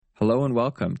Hello and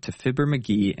welcome to Fibber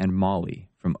McGee and Molly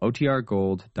from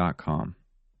OTRGold.com.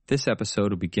 This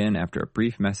episode will begin after a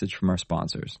brief message from our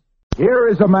sponsors. Here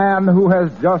is a man who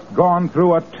has just gone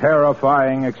through a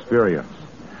terrifying experience.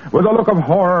 With a look of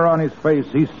horror on his face,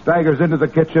 he staggers into the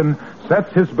kitchen,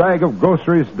 sets his bag of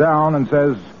groceries down, and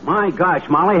says, My gosh,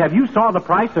 Molly, have you saw the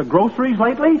price of groceries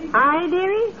lately? Hi,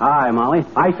 dearie. Hi, Molly.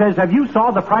 I says, have you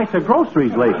saw the price of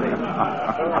groceries lately?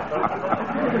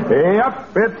 Yep,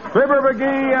 it's Fibber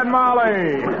McGee and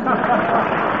Molly.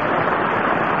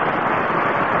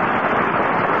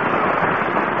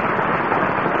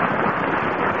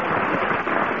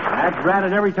 That's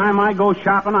ratted every time I go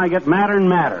shopping, I get madder and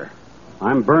madder.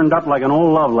 I'm burned up like an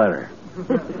old love letter.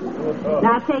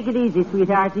 Now, take it easy,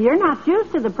 sweetheart. You're not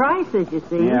used to the prices, you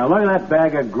see. Yeah, look at that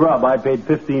bag of grub I paid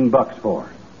 $15 for.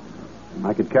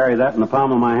 I could carry that in the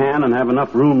palm of my hand and have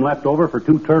enough room left over for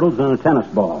 2 turtles and a tennis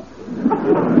ball.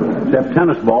 Except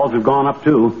tennis balls have gone up,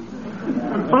 too.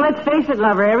 Well, let's face it,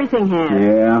 lover, everything has.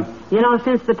 Yeah. You know,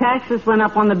 since the taxes went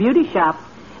up on the beauty shop,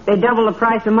 they doubled the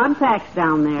price of mud packs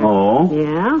down there. Oh?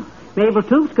 Yeah. Mabel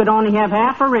Toops could only have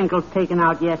half her wrinkles taken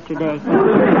out yesterday.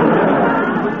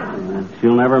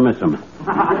 She'll never miss them.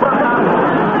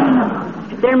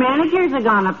 Their manicures have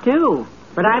gone up, too.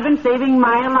 But I've been saving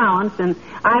my allowance, and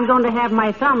I'm going to have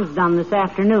my thumbs done this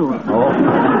afternoon. Oh.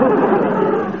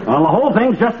 Well, the whole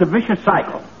thing's just a vicious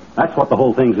cycle. That's what the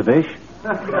whole thing's a fish.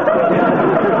 The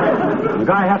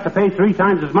guy has to pay 3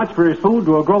 times as much for his food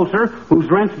to a grocer whose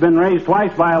rent's been raised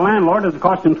twice by a landlord that's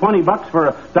cost him $20 for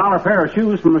a $1 pair of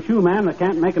shoes from a shoe man that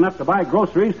can't make enough to buy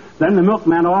groceries. Then the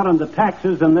milkman out on the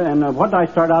taxes and what did I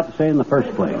start out to say in the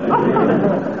first place?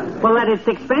 Well, that it's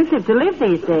expensive to live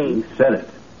these days. You said it.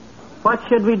 What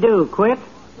should we do, quit?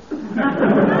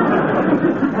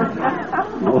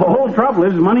 Well, the whole trouble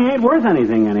is money ain't worth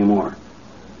anything anymore.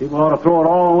 People ought to throw it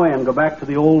all away and go back to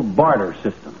the old barter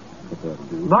system.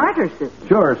 Barter system?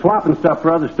 Sure, swapping stuff for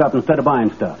other stuff instead of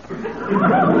buying stuff.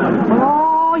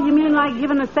 Oh, you mean like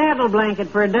giving a saddle blanket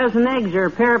for a dozen eggs or a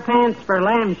pair of pants for a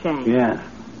lamb shank? Yeah.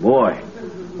 Boy,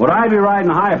 would I be riding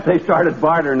high if they started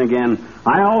bartering again.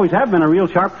 I always have been a real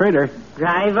sharp trader.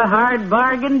 Drive a hard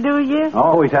bargain, do you?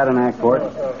 Always had an knack for it.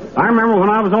 I remember when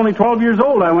I was only 12 years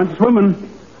old, I went swimming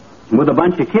with a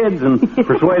bunch of kids and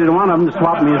persuaded one of them to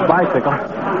swap me his bicycle.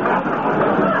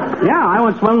 Yeah, I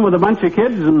went swimming with a bunch of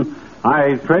kids, and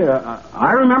I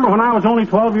remember when I was only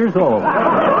 12 years old.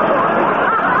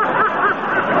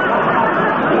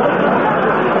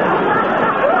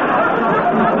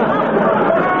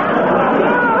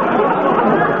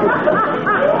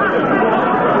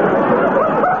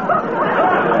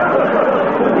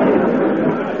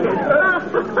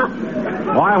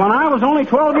 Why, when I was only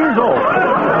 12 years old,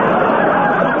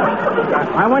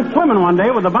 I went swimming one day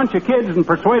with a bunch of kids and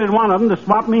persuaded one of them to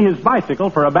swap me his bicycle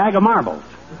for a bag of marbles.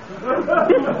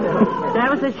 That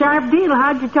was a sharp deal.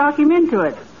 How'd you talk him into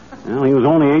it? Well, he was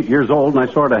only 8 years old, and I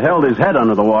sort of held his head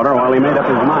under the water while he made up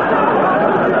his mind.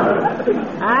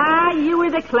 Ah, you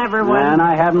were the clever one. And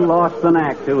I hadn't lost the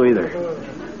knack to either.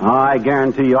 Oh, I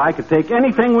guarantee you I could take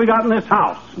anything we got in this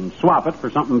house and swap it for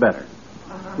something better.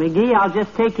 McGee, I'll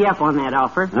just take you up on that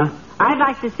offer. Huh? I'd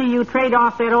like to see you trade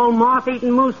off that old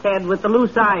moth-eaten moose head with the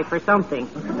loose eye for something.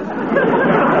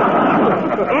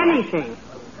 Anything.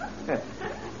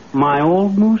 My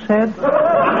old moose head?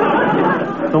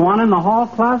 The one in the hall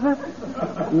closet?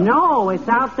 No, it's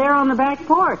out there on the back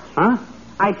porch. Huh?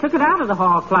 I took it out of the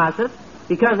hall closet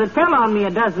because it fell on me a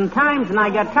dozen times, and I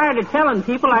got tired of telling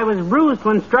people I was bruised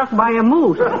when struck by a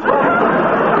moose.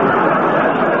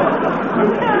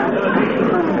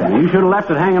 You should have left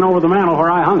it hanging over the mantel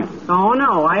where I hung it. Oh,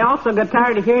 no. I also got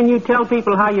tired of hearing you tell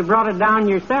people how you brought it down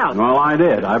yourself. Well, I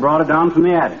did. I brought it down from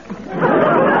the attic.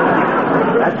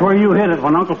 That's where you hid it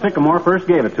when Uncle Sycamore first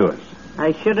gave it to us.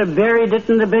 I should have buried it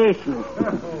in the basement.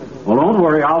 Well, don't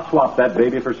worry. I'll swap that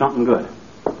baby for something good.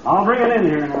 I'll bring it in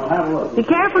here and we'll have a look. Be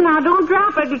careful now. Don't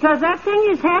drop it because that thing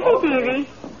is heavy, dearie.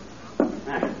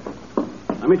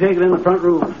 Let me take it in the front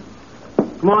room.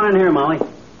 Come on in here, Molly.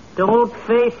 Don't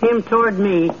face him toward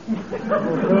me.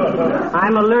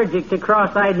 I'm allergic to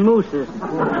cross-eyed mooses.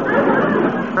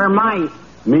 Or mice.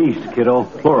 Meese, kiddo.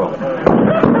 Plural.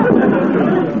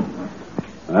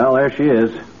 Well, there she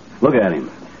is. Look at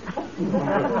him.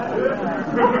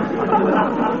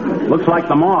 Looks like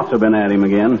the moths have been at him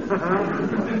again.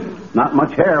 Not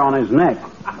much hair on his neck.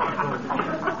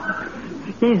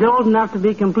 He's old enough to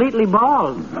be completely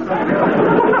bald.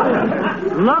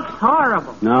 Looks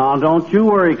horrible. No, don't you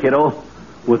worry, kiddo.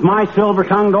 With my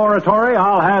silver-tongued oratory,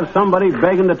 I'll have somebody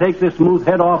begging to take this moose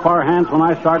head off our hands when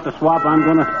I start to swap. I'm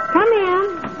going to... Come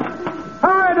in.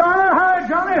 Hi, Donna. Hi,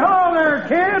 Johnny. Hello there,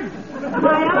 kid.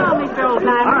 Why, hello, Mr.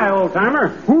 Oldtimer. Hi, old old-timer.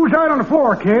 Who's out on the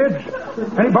floor, kids?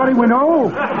 Anybody we know?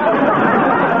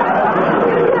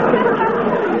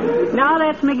 No,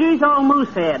 that's McGee's old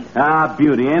moose head. Ah,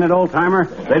 beauty, ain't it, old-timer?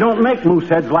 They don't make moose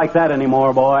heads like that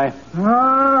anymore, boy.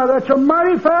 Ah, that's a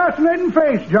mighty fascinating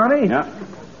face, Johnny. Yeah.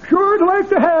 Sure, I'd like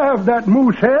to have that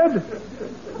moose head.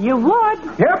 You would?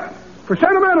 Yep, for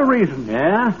sentimental reasons.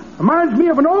 Yeah? Reminds me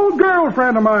of an old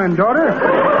girlfriend of mine, daughter.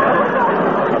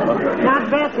 Not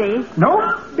Bessie.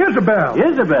 Nope, Isabel.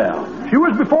 Isabel. She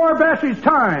was before Bessie's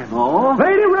time. Oh?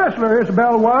 Lady wrestler,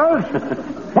 Isabel was.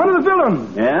 One of the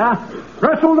villains. Yeah?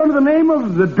 Wrestled under the name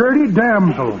of the Dirty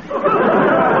Damsel.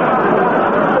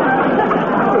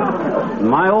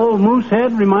 My old moose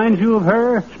head reminds you of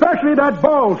her? Especially that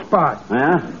bald spot.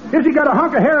 Yeah? Izzy got a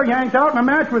hunk of hair yanked out in a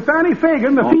match with Fanny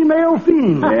Fagan, the female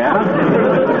fiend.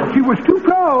 Yeah? She was too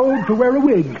proud to wear a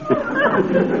wig.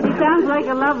 She sounds like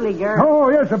a lovely girl. Oh,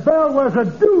 Isabel was a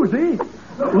doozy.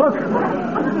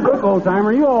 Look,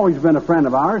 old-timer, you've always been a friend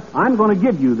of ours. I'm going to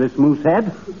give you this moose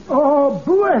head. Oh,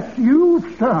 bless you,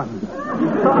 son.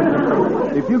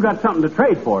 If you got something to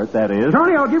trade for it, that is.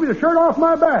 Johnny, I'll give you the shirt off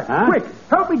my back. Huh? Quick,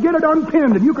 help me get it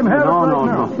unpinned, and you can have it right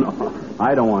now. No.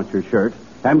 I don't want your shirt.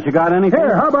 Haven't you got anything?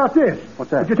 Here, how about this?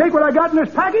 What's that? Did you take what I got in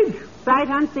this package? Sight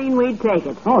unseen, we'd take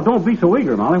it. Oh, don't be so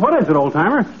eager, Molly. What is it,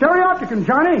 old-timer? Stereopticon,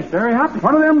 Johnny. Stereopticon?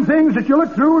 One of them things that you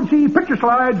look through and see picture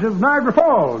slides of Niagara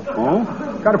Falls. Oh?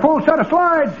 Got a full set of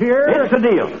slides here. It's a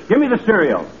deal. Give me the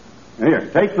stereo. Here,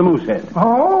 take the moose head.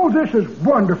 Oh, this is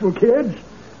wonderful, kids.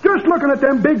 Just looking at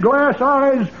them big glass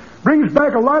eyes brings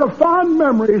back a lot of fond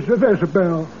memories of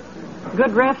Isabel.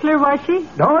 Good wrestler, was she?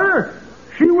 Daughter,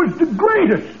 she was the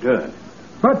greatest. Good.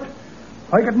 But,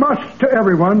 like it must to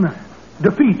everyone,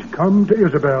 defeat come to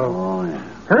Isabel. Oh, yeah.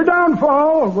 Her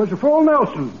downfall was a full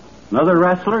Nelson. Another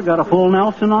wrestler got a full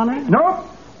Nelson on her? Nope.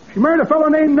 She married a fellow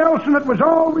named Nelson that was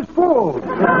always full.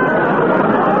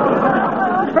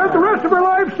 Spent the rest of her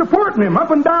life supporting him, up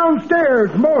and down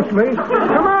stairs, mostly.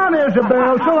 Come on,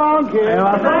 Isabel. So long, kid.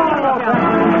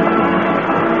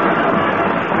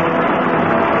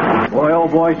 Boy, oh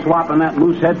boy, swapping that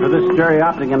moose head for this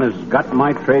stereopticon has got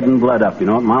my trading blood up. You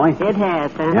know it, Molly? It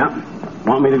has, huh? Yeah.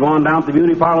 Want me to go on down to the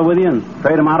beauty parlor with you and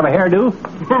trade him out of a hairdo?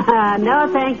 No,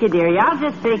 thank you, dearie. I'll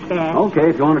just take cash. Okay,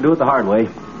 if you want to do it the hard way.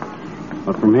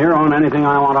 But from here on, anything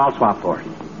I want, I'll swap for.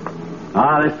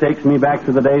 Ah, this takes me back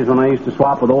to the days when I used to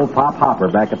swap with old Pop Hopper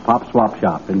back at Pop's Swap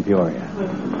Shop in Peoria.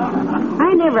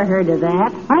 I never heard of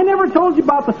that. I never told you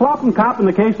about the swapping cop in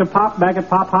the case of Pop back at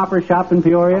Pop Hopper's shop in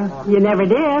Peoria? You never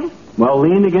did. Well,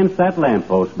 lean against that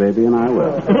lamppost, baby, and I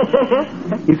will.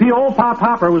 You see, old Pop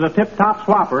Hopper was a tip-top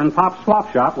swapper, and Pop's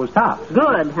Swap Shop was tops.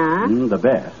 Good, huh? The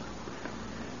best.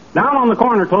 Down on the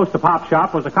corner close to Pop's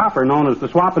shop was a copper known as the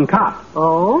Swapping Cop.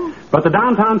 Oh? But the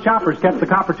downtown choppers kept the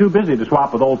copper too busy to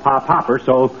swap with old Pop Hopper,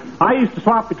 so I used to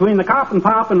swap between the cop and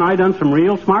Pop, and I done some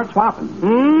real smart swapping.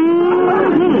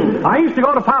 Mm-hmm. I used to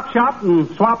go to Pop's shop and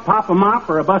swap Pop a mop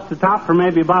or a busted top for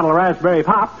maybe a bottle of raspberry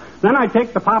pop. Then I'd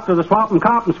take the Pop to the swapping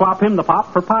cop and swap him the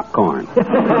pop for popcorn.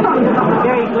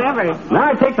 Very clever. Then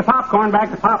I'd take the popcorn back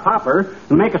to Pop Hopper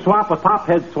and make a swap with Pop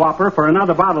Head Swapper for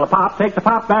another bottle of pop, take the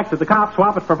pop back to the cop,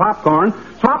 swap it for popcorn,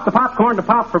 swap the popcorn to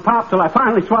Pop for pop till I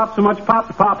finally swapped so much pop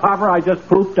to Pop Hopper I just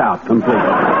pooped out completely.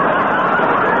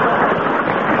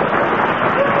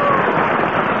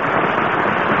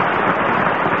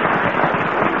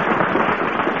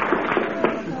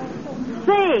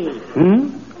 Say,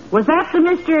 was that the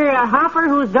Mr. Hopper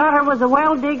whose daughter was a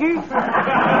well digger?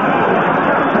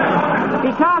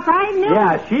 Because I knew...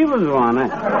 Yeah, she was one.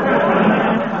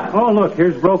 Oh, look,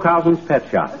 here's Brockhausen's pet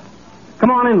shop.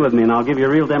 Come on in with me and I'll give you a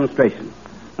real demonstration.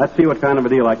 Let's see what kind of a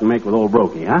deal I can make with old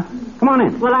Brokey, huh? Come on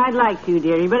in. Well, I'd like to,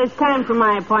 dearie, but it's time for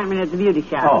my appointment at the beauty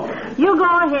shop. Oh. You go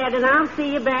ahead, and I'll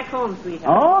see you back home,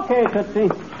 sweetheart. Okay, Tootsie.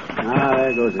 Ah,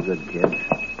 there goes a good kid.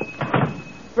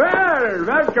 Well,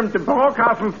 welcome to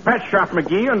Brockhausen's Pet Shop,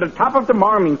 McGee, on the top of the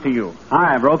morning to you.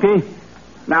 Hi, Brokey.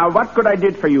 Now, what could I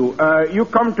do for you? You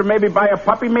come to maybe buy a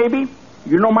puppy, maybe?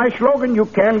 You know my slogan, you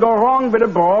can't go wrong with a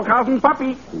Brockhausen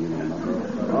puppy.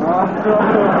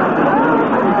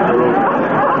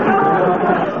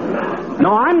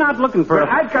 No, I'm not looking for Well,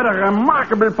 I've got a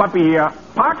remarkable puppy here.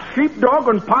 Part sheepdog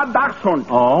and part dachshund.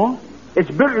 Oh? It's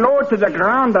built lower to the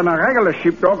ground than a regular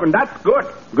sheepdog, and that's good.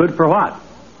 Good for what?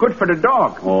 Good for the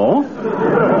dog. Oh?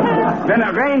 Then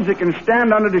it rains, it can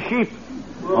stand under the sheep.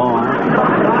 Oh,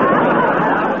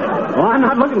 well, I'm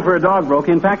not looking for a dog, Brokey.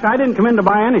 In fact, I didn't come in to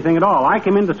buy anything at all. I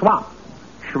came in to swap.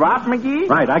 Swap, McGee?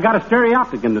 Right, I got a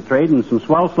stereopticon to trade and some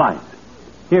swell slides.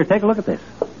 Here, take a look at this.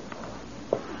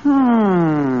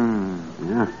 Yeah.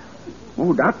 Yeah.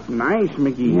 Oh, that's nice,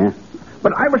 McGee. Yeah.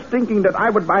 But I was thinking that I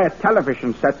would buy a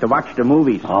television set to watch the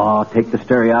movies. Oh, take the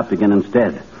Stereopticon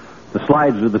instead. The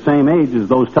slides are the same age as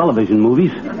those television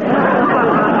movies.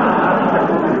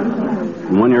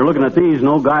 And when you're looking at these,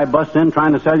 no guy busts in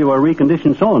trying to sell you a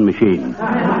reconditioned sewing machine.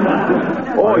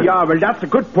 Oh, yeah, well, that's a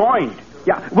good point.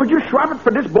 Yeah, would you swap it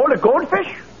for this bowl of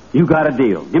goldfish? You got a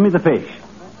deal. Give me the fish.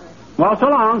 Well, so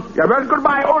long. Yeah, well,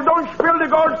 goodbye. Oh, don't spill the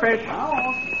goldfish.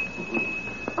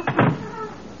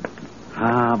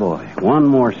 Ah, boy. One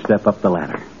more step up the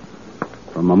ladder.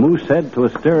 From a moose head to a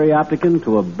Stereopticon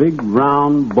to a big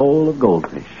round bowl of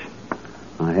goldfish.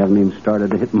 I haven't even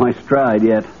started to hit my stride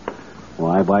yet.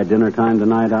 Why, by dinner time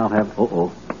tonight, I'll have...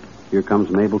 Uh-oh. Here comes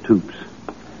Mabel Toops.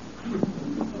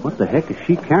 What the heck is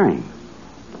she carrying?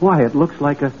 Why, it looks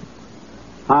like a...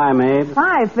 Hi, Mabe.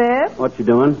 Hi, Fib. What you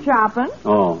doing? Shopping.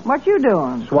 Oh. What you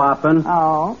doing? Swapping.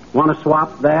 Oh. Want to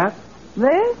swap that?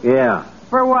 This? Yeah.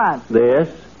 For what? This?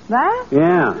 That?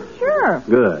 Yeah. Sure.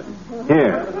 Good.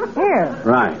 Here. Here.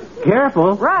 Right.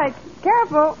 Careful. Right.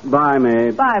 Careful. Bye,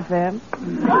 Mabe. Bye, Fib.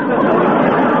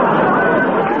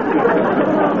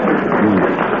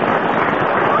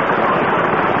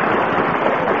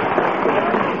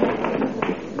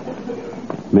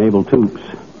 Mabel Toops.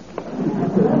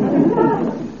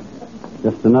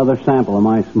 Just another sample of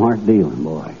my smart dealing,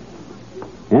 boy.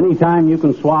 Anytime you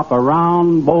can swap a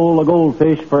round bowl of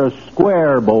goldfish for a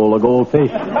square bowl of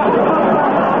goldfish.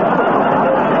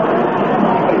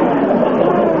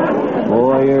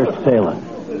 Boy, you're sailing.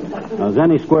 As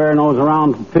any square-nosed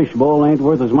round fish bowl ain't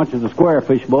worth as much as a square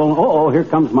fish bowl. Oh, here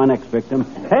comes my next victim.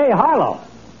 Hey, Harlow.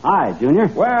 Hi, Junior.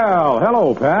 Well,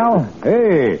 hello, pal.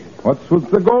 Hey, what's with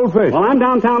the goldfish? Well, I'm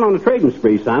downtown on a trading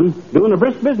spree, son. Doing a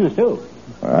brisk business, too.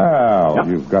 Well, Yep.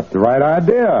 You've got the right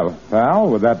idea, pal,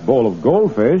 with that bowl of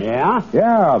goldfish. Yeah?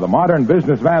 Yeah, the modern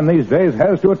businessman these days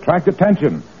has to attract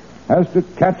attention, has to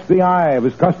catch the eye of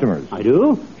his customers. I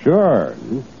do? Sure.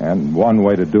 And one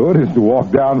way to do it is to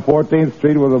walk down 14th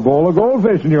Street with a bowl of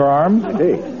goldfish in your arms. I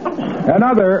see.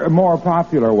 Another, more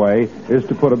popular way is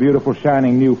to put a beautiful,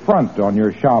 shining new front on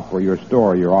your shop or your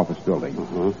store or your office building.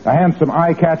 A handsome,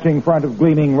 eye-catching front of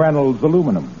gleaming Reynolds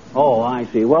aluminum. Oh, I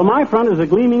see. Well, my front is a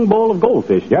gleaming bowl of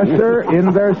goldfish. Yes, sir,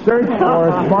 in their search for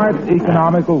a smart,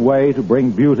 economical way to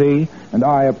bring beauty and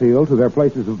eye appeal to their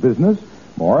places of business,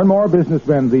 more and more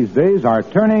businessmen these days are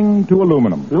turning to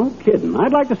aluminum. No kidding.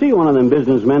 I'd like to see one of them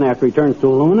businessmen after he turns to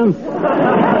aluminum. Quite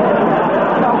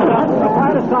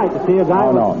a sight to see a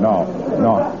guy.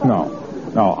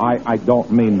 No, I don't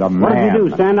mean the man. What did you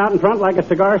do, stand out in front like a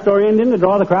cigar store Indian to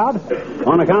draw the crowd?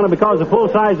 On account of because a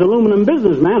full-size aluminum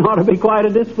businessman ought to be quite a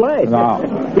display. No.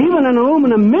 Even an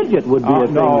aluminum midget would be a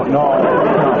thing.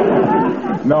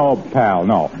 No, pal,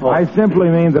 no. Oh. I simply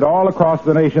mean that all across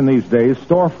the nation these days,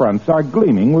 storefronts are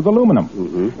gleaming with aluminum.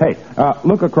 Mm-hmm. Hey,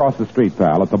 look across the street,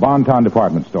 pal, at the Bonton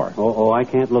department store. Oh, I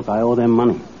can't look. I owe them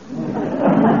money.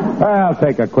 I'll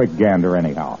take a quick gander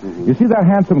anyhow. You see that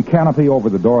handsome canopy over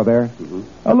the door there?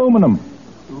 Aluminum.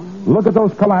 Look at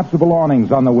those collapsible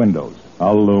awnings on the windows.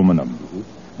 Aluminum.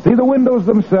 See the windows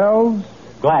themselves?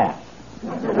 Glass.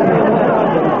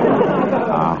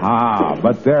 Aha,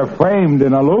 but they're framed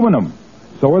in aluminum.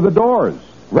 So are the doors.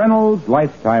 Reynolds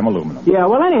Lifetime Aluminum. Yeah,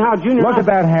 well, anyhow, Junior... Look at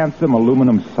that handsome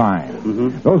aluminum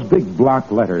sign. Those big block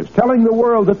letters telling the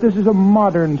world that this is a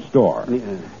modern store.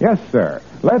 Yeah. Yes, sir.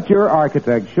 Let your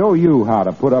architect show you how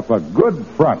to put up a good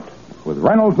front with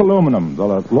Reynolds Aluminum, the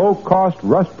low-cost,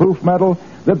 rust-proof metal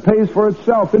that pays for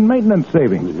itself in maintenance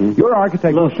savings. Your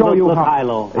architect will show you how...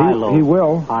 High-low. He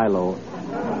will. High-low.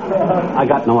 I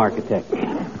got no architect.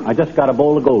 I just got a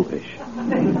bowl of goldfish.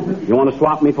 You want to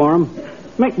swap me for them?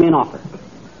 Make me an offer.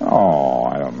 Oh,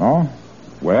 I don't know.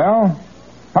 Well,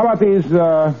 how about these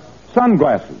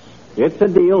sunglasses? It's a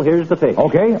deal. Here's the fish.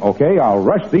 Okay. I'll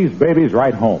rush these babies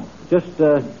right home. Just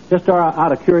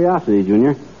out of curiosity,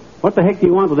 Junior, what the heck do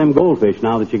you want with them goldfish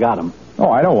now that you got them?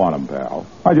 Oh, I don't want them, pal.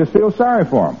 I just feel sorry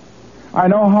for them. I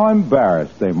know how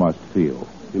embarrassed they must feel.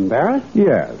 Embarrassed?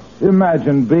 Yes.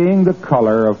 Imagine being the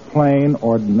color of plain,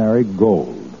 ordinary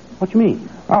gold. What you mean?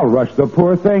 I'll rush the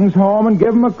poor things home and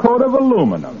give them a coat of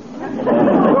aluminum. So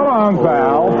long,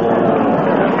 pal.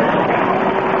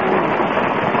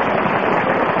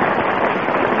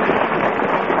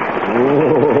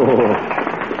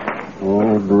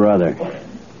 Oh, brother.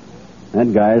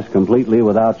 That guy's completely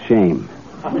without shame.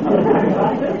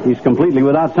 He's completely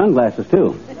without sunglasses,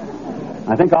 too.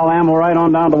 I think I'll amble right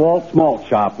on down to Walt's malt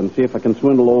shop and see if I can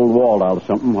swindle old Walt out of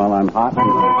something while I'm hot.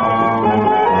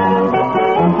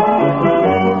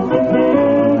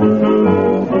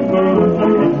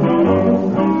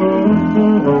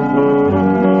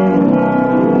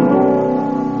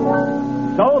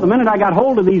 So, the minute I got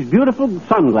hold of these beautiful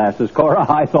sunglasses, Cora,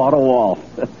 I thought of Walt.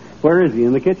 Where is he,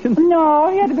 in the kitchen? No,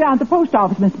 he had to be down at the post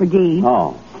office, Mr. McGee.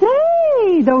 Oh.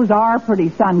 Say, those are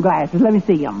pretty sunglasses. Let me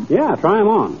see them. Yeah, try them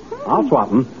on. I'll swap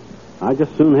them. I'd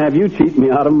just soon have you cheat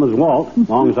me out of them as Walt, as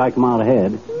long as I come out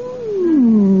ahead.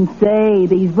 Say,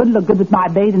 these would look good with my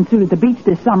bathing suit at the beach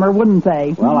this summer, wouldn't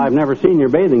they? Well, I've never seen your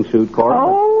bathing suit, Cora.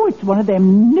 Oh, it's one of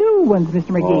them new ones,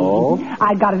 Mr. McGee. Oh?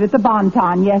 I got it at the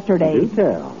Bon-Ton yesterday. Do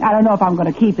tell. I don't know if I'm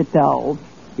going to keep it, though.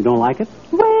 You don't like it?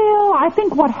 Well, I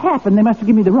think what happened, they must have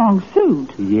given me the wrong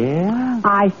suit. Yeah?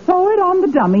 I saw it on the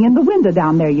dummy in the window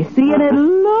down there, you see, and it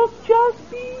looked just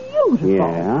beautiful.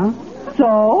 Yeah? So,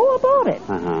 I bought it.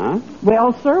 Uh-huh.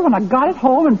 Well, sir, when I got it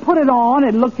home and put it on,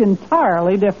 it looked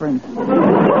entirely different.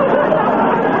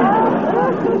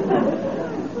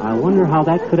 I wonder how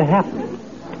that could have happened.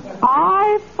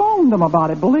 I phoned them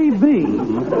about it, believe me.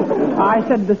 I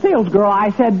said to the sales girl,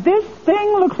 I said, this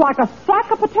thing looks like a sack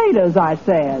of potatoes, I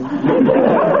said.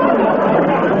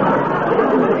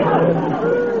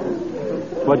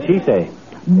 What'd she say?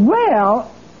 Well,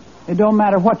 it don't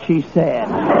matter what she said.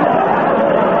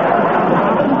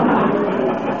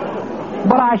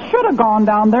 But I should have gone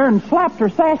down there and slapped her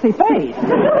sassy face.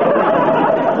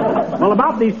 Well,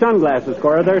 about these sunglasses,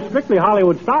 Cora, they're strictly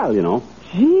Hollywood style, you know.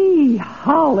 Gee,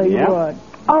 Hollywood. Yep.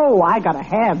 Oh, I gotta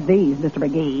have these, Mr.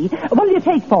 McGee. What do you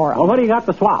take for them? Well, what do you got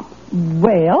to swap?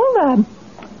 Well,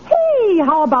 hey,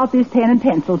 how about this pen and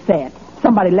pencil set?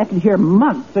 Somebody left it here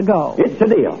months ago. It's a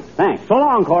deal. Thanks. So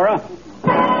long, Cora.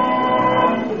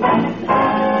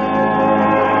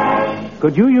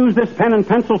 Could you use this pen and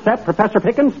pencil set, Professor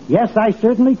Pickens? Yes, I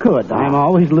certainly could. I'm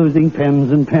always losing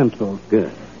pens and pencils.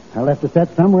 Good. I left the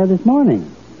set somewhere this morning.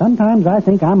 Sometimes I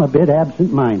think I'm a bit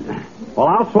absent-minded. Well,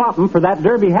 I'll swap them for that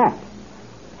derby hat.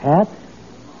 Hat?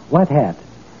 What hat?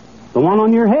 The one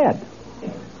on your head.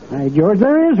 Hey, George,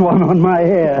 there is one on my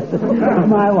head.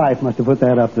 My wife must have put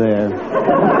that up there.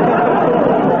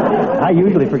 I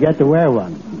usually forget to wear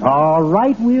one. All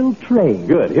right, we'll trade.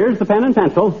 Good. Here's the pen and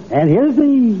pencil. And here's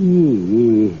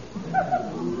the...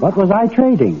 What was I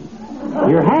trading?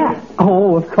 Your hat.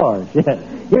 Oh, of course. Yes.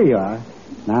 Here you are.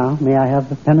 Now, may I have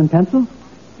the pen and pencil?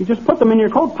 You just put them in your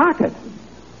coat pocket.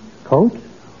 Coat?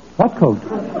 What coat?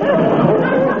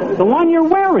 The one you're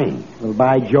wearing. Well,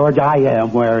 by George, I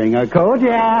am wearing a coat.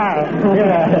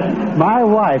 Yeah. My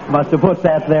wife must have put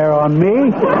that there on me.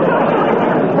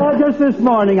 Well, just this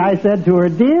morning I said to her,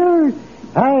 dear,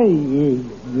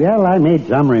 I made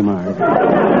some remark.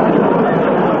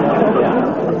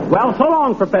 Well, so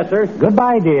long, Professor.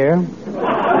 Goodbye, dear.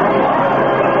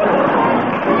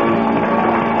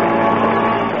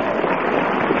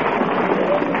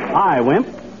 Hi, Wimp.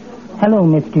 Hello,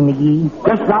 Mr. McGee.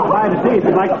 Just dropped by to see if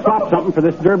you'd like to swap something for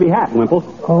this derby hat, Wimple.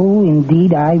 Oh,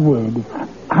 indeed I would.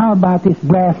 How about this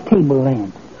brass table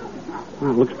lamp?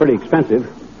 Well, it looks pretty expensive.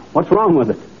 What's wrong with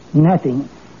it? Nothing.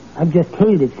 I've just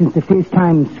hated it since the first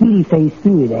time Sweetie Face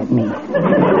threw it at me.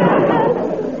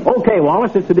 Okay,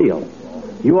 Wallace, it's a deal.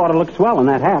 You ought to look swell in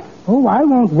that hat. Oh, I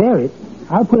won't wear it.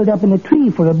 I'll put it up in a tree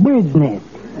for a bird's nest.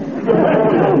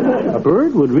 A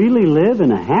bird would really live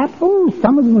in a hat? Oh,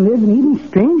 some of them live in even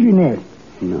stranger nests.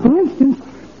 No. For instance,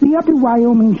 the upper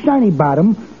Wyoming shiny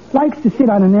bottom likes to sit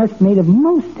on a nest made of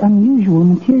most unusual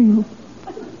material.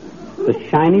 The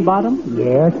shiny bottom?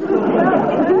 Yes.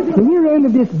 The rear end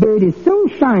of this bird is so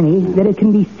shiny that it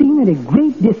can be seen at a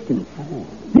great distance.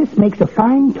 This makes a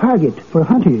fine target for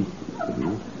hunters.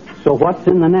 So what's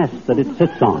in the nest that it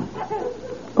sits on?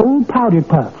 Old powder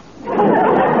puff.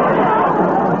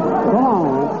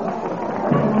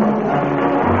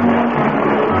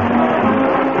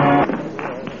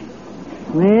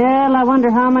 Well, I wonder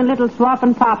how my little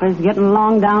swapping papa's getting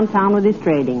along downtown with his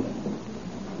trading.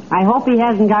 I hope he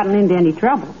hasn't gotten into any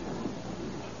trouble.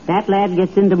 That lad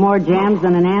gets into more jams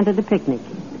than an ant at a picnic.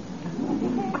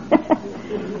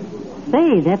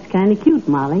 Say, that's kind of cute,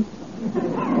 Molly.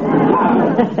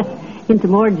 Into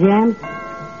more jams.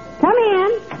 Come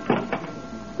in.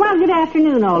 Well, good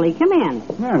afternoon, Ole. Come in.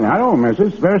 Well, hello,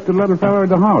 missus. Where's the little fellow at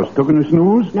the house? Taking a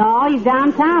snooze? No, he's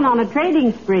downtown on a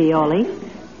trading spree, Ole.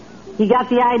 He got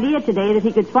the idea today that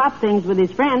he could swap things with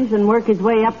his friends and work his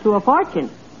way up to a fortune.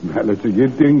 Well, it's a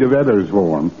good thing the weather's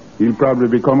warm. He'll probably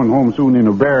be coming home soon in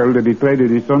a barrel that he traded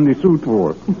his Sunday suit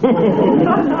for.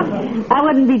 I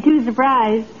wouldn't be too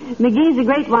surprised. McGee's a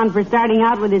great one for starting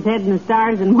out with his head in the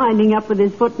stars and winding up with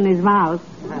his foot in his mouth.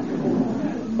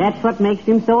 That's what makes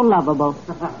him so lovable.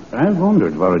 I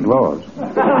wondered what it was.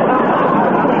 I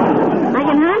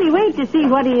can hardly wait to see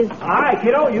what he is... All right,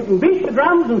 kiddo, you can beat the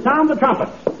drums and sound the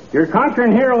trumpets. Your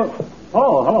conquering hero...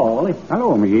 Oh, hello, Ollie.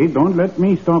 Hello, McGee. Don't let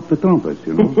me stop the trumpets,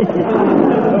 you know.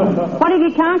 What have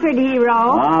you conquered,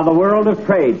 hero? The world of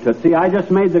trade, Tootsie. I just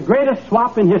made the greatest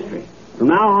swap in history. From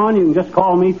now on, you can just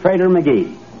call me Trader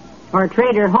McGee. Or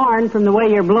Trader Horn from the way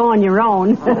you're blowing your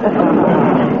own.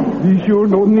 You sure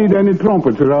don't need any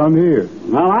trumpets around here.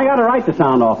 Well, I got a right to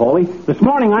sound off, Ollie. This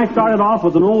morning I started off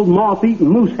with an old moth-eaten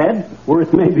moose head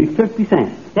worth maybe 50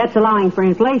 cents. That's allowing for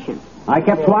inflation. I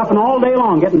kept swapping all day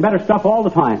long, getting better stuff all the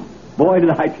time. Boy, did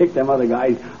I kick them other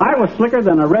guys. I was slicker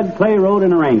than a red clay road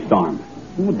in a rainstorm.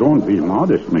 Oh, don't be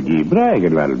modest, McGee. Brag a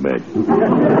little bit.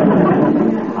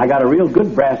 I got a real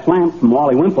good brass lamp from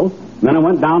Wally Wimple. Then I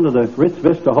went down to the Ritz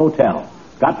Vista Hotel.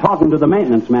 Got talking to the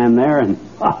maintenance man there, and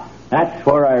that's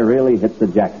where I really hit the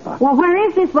jackpot. Well, where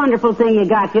is this wonderful thing you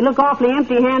got? You look awfully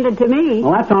empty-handed to me.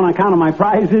 Well, that's on account of my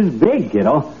prize is big,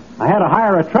 kiddo. I had to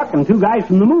hire a truck and 2 guys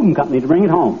from the moving company to bring it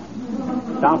home.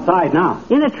 It's outside now.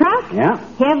 In a truck? Yeah.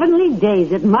 Heavenly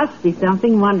days. It must be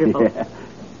something wonderful. Yeah.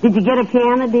 Did you get a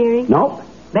piano, dearie? Nope.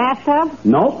 Bathtub?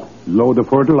 Nope. Load of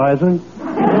fertilizer?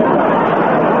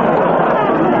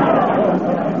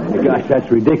 Gosh,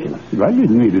 that's ridiculous. I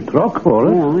didn't need a truck for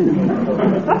it.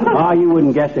 Oh, you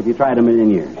wouldn't guess if you tried a million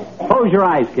years. Close your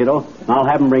eyes, kiddo. I'll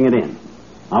have them bring it in.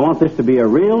 I want this to be a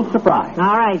real surprise.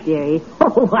 All right, dearie.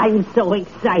 Oh, I'm so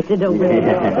excited over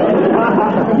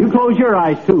here. You close your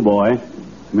eyes, too, boy.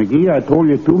 McGee, I told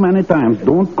you too many times,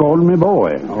 don't call me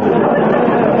boy.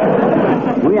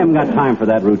 We haven't got time for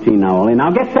that routine now, Ollie.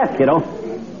 Now get set, kiddo.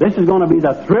 This is going to be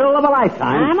the thrill of a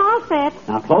lifetime. I'm all set.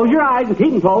 Now close your eyes and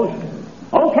keep them closed.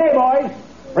 Okay, boys.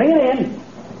 Bring it in.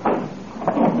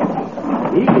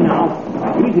 Easy now.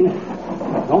 Easy.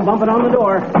 Don't bump it on the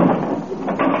door.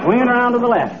 Swing it around to the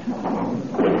left.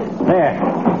 There.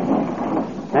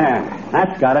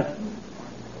 That's got it.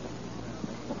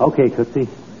 Okay, Tootsie.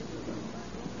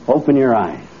 Open your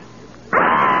eyes.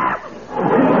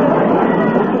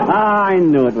 I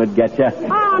knew it would get you.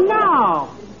 Oh, no.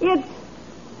 It's...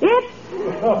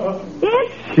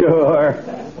 Sure.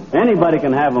 Anybody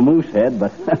can have a moose head,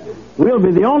 but we'll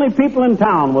be the only people in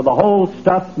town with a whole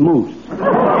stuffed moose.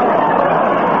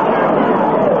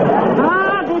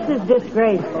 This is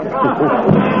disgraceful.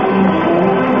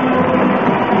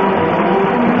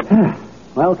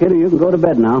 Well, kiddo, you can go to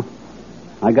bed now.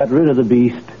 I got rid of the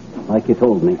beast, like you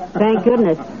told me. Thank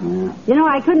goodness. Yeah. You know,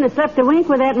 I couldn't have slept a wink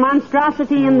with that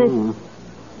monstrosity in this...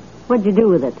 What'd you do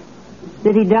with it?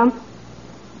 Did he dump?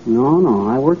 No.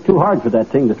 I worked too hard for that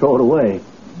thing to throw it away.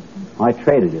 I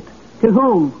traded it. To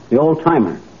whom? The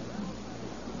old-timer.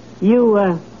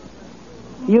 You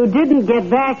didn't get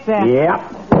back that... Yep.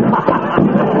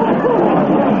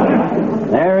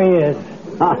 There he is.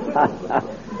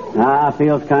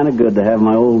 Feels kind of good to have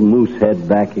my old moose head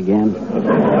back again.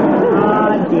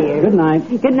 Oh, dear. Good night.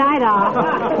 Good night, all.